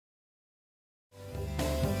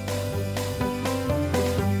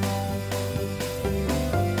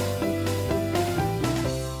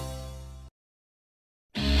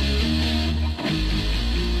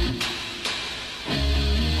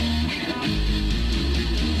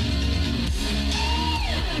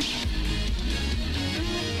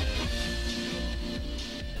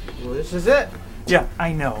This is it. Yeah,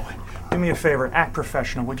 I know. Do me a favor, act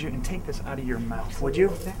professional, would you? And take this out of your mouth, would you?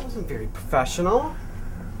 That wasn't very professional.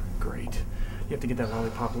 Great. You have to get that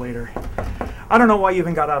lollipop later. I don't know why you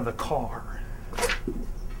even got out of the car.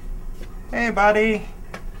 Hey, buddy.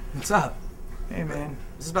 What's up? Hey, man.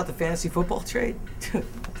 Is this about the fantasy football trade? The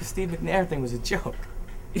Steve McNair thing was a joke.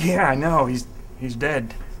 Yeah, I know. He's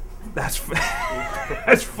dead. That's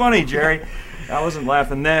that's funny, Jerry. I wasn't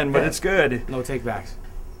laughing then, but it's good. No takebacks.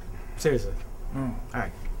 Seriously. Oh. All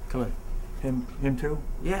right, come in. Him too?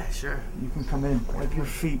 Yeah, sure. You can come in. Wipe your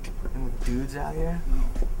feet. And with dudes out here?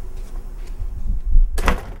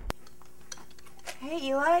 Hey,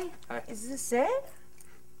 Eli. Hi. Is this it?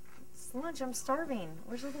 It's lunch. I'm starving.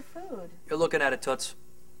 Where's all the food? You're looking at it, Toots.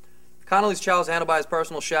 Connolly's Chow is handled by his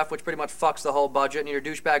personal chef, which pretty much fucks the whole budget, and your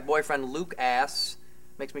douchebag boyfriend, Luke Ass,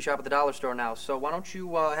 makes me shop at the dollar store now. So why don't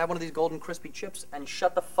you have one of these golden crispy chips and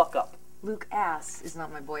shut the fuck up? Luke Ass is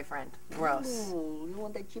not my boyfriend. Gross. Ooh, you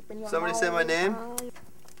want that chip in your Somebody mouth? say my name?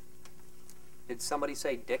 Did somebody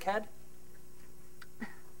say dickhead?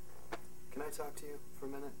 Can I talk to you for a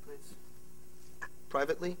minute, please?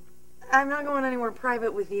 Privately? I'm not going anywhere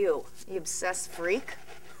private with you, you obsessed freak.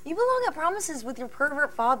 You belong at Promises with your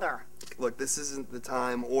pervert father. Look, this isn't the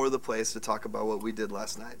time or the place to talk about what we did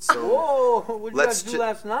last night, so... Whoa, what did you guys do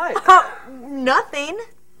last night? Nothing.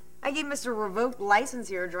 I gave Mr. Revoked license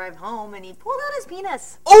here to drive home, and he pulled out his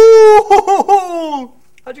penis. Oh!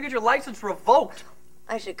 How'd you get your license revoked?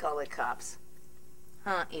 I should call the cops.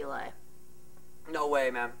 Huh, Eli? No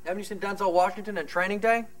way, man. Haven't you seen Denzel Washington in Training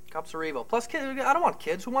Day? Cops are evil. Plus, kids, I don't want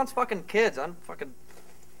kids. Who wants fucking kids? I'm fucking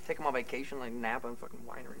take them on vacation, like Napa and fucking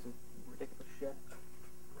wineries and ridiculous shit.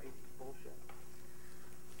 Crazy bullshit.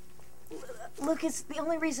 Lucas, the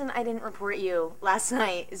only reason I didn't report you last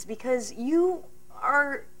night is because you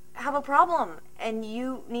have a problem and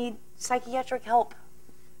you need psychiatric help.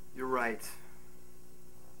 You're right.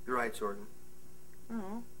 You're right, Jordan.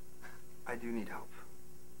 Mm-hmm. I do need help.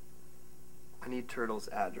 I need Turtle's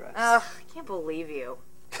address. Ugh, I can't believe you.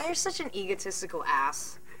 You're such an egotistical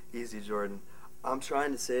ass. Easy, Jordan. I'm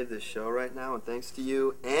trying to save this show right now, and thanks to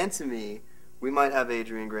you and to me, we might have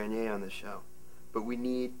Adrian Grenier on this show. But we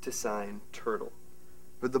need to sign Turtle.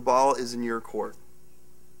 But the ball is in your court.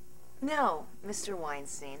 No, Mr.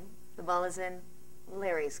 Weinstein. The ball is in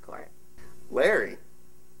Larry's court. Larry?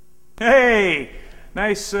 Hey!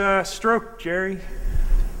 Nice stroke, Jerry.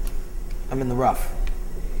 I'm in the rough.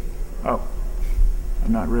 Oh.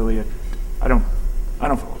 I'm not really I don't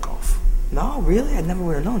follow golf. No, really? I never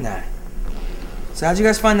would have known that. So how'd you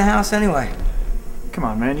guys find the house anyway? Come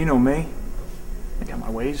on, man. You know me. I got my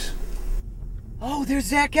ways. Oh, there's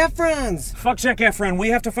Zac Efron's. Fuck Zac Efron. We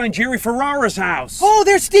have to find Jerry Ferrara's house. Oh,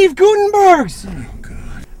 there's Steve Gutenberg's. Oh,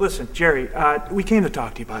 God. Listen, Jerry, we came to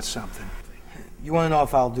talk to you about something. You want to know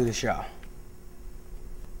if I'll do the show?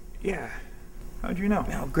 Yeah. How'd you know?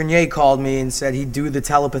 Well, Grenier called me and said he'd do the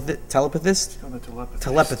telepathist? Oh, the telepathist.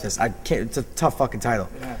 Telepathist. I can't, it's a tough fucking title.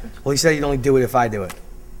 It happens. Well, he said he'd only do it if I do it.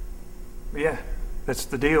 Yeah, that's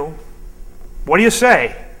the deal. What do you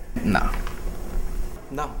say? No.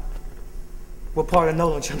 No. What part of no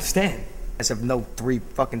don't you understand? I said no 3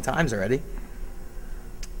 fucking times already.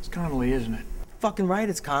 It's Connolly, isn't it? Fucking right,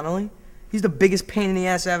 it's Connolly. He's the biggest pain in the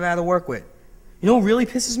ass I've ever had to work with. You know what really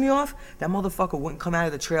pisses me off? That motherfucker wouldn't come out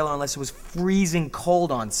of the trailer unless it was freezing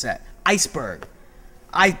cold on set. Iceberg.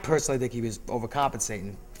 I personally think he was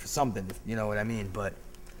overcompensating for something, if you know what I mean, but...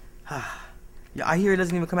 yeah, I hear he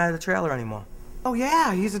doesn't even come out of the trailer anymore. Oh,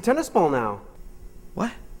 yeah, he's a tennis ball now.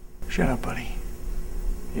 What? Shut up, buddy.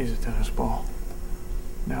 He's a tennis ball.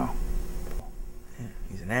 No. Yeah,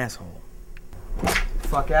 he's an asshole.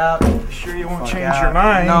 Fuck out. Sure you won't Fuck change out. your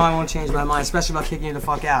mind? No, I won't change my mind, especially about kicking you the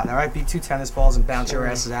fuck out. All right, be 2 tennis balls and bounce your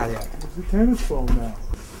asses out of here. It's a tennis ball now.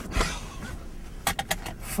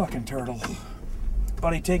 Fucking Turtle.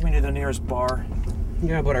 Buddy, take me to the nearest bar.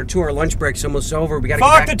 Yeah, but our 2-hour lunch break's almost over. We gotta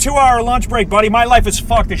Fuck get the back. 2-hour lunch break, buddy. My life is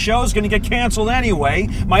fucked. The show's gonna get canceled anyway.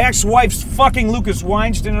 My ex-wife's fucking Lucas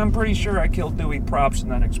Weinstein, and I'm pretty sure I killed Dewey Props in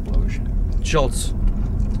that explosion. Schultz.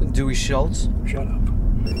 Dewey Schultz? Shut up.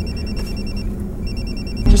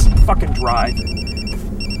 Just fucking drive.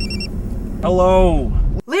 Hello.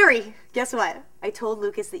 Larry, guess what? I told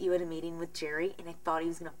Lucas that you had a meeting with Jerry, and I thought he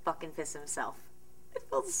was gonna fucking piss himself. It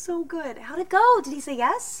felt so good. How'd it go? Did he say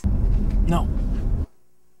yes? No.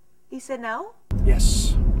 He said no?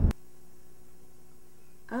 Yes.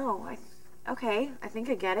 Oh, okay. I think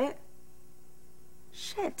I get it.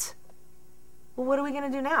 Shit. Well, what are we gonna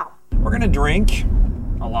do now? We're gonna drink.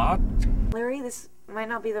 A lot. Larry, this might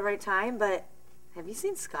not be the right time, but have you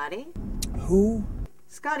seen Scotty? Who?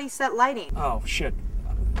 Scotty Set Lighting. Oh, shit.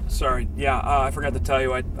 Sorry. Yeah, I forgot to tell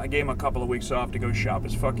you, I gave him a couple of weeks off to go shop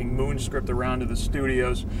his fucking Moon script around to the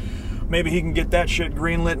studios. Maybe he can get that shit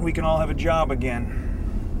greenlit and we can all have a job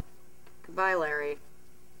again. Goodbye, Larry.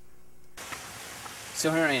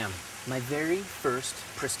 So here I am, my very first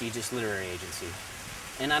prestigious literary agency.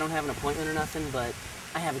 And I don't have an appointment or nothing, but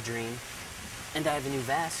I have a dream. And I have a new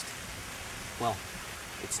vest. Well,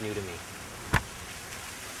 it's new to me.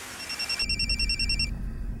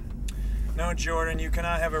 No, Jordan, you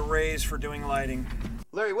cannot have a raise for doing lighting.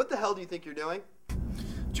 Larry, what the hell do you think you're doing?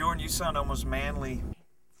 Jordan, you sound almost manly.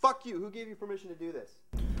 Fuck you. Who gave you permission to do this?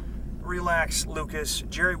 Relax, Lucas.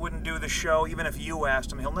 Jerry wouldn't do the show even if you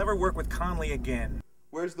asked him. He'll never work with Conley again.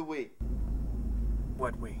 Where's the we?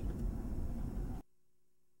 What we?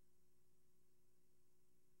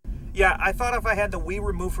 Yeah, I thought if I had the we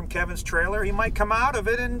removed from Kevin's trailer, he might come out of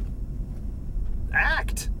it and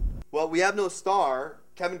act. Well, we have no star.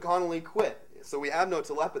 Kevin Connolly quit. So we have no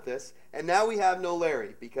telepathist. And now we have no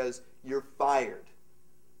Larry because you're fired.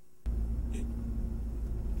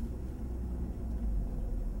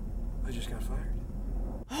 I just got fired.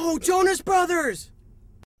 Oh, Jonas Brothers!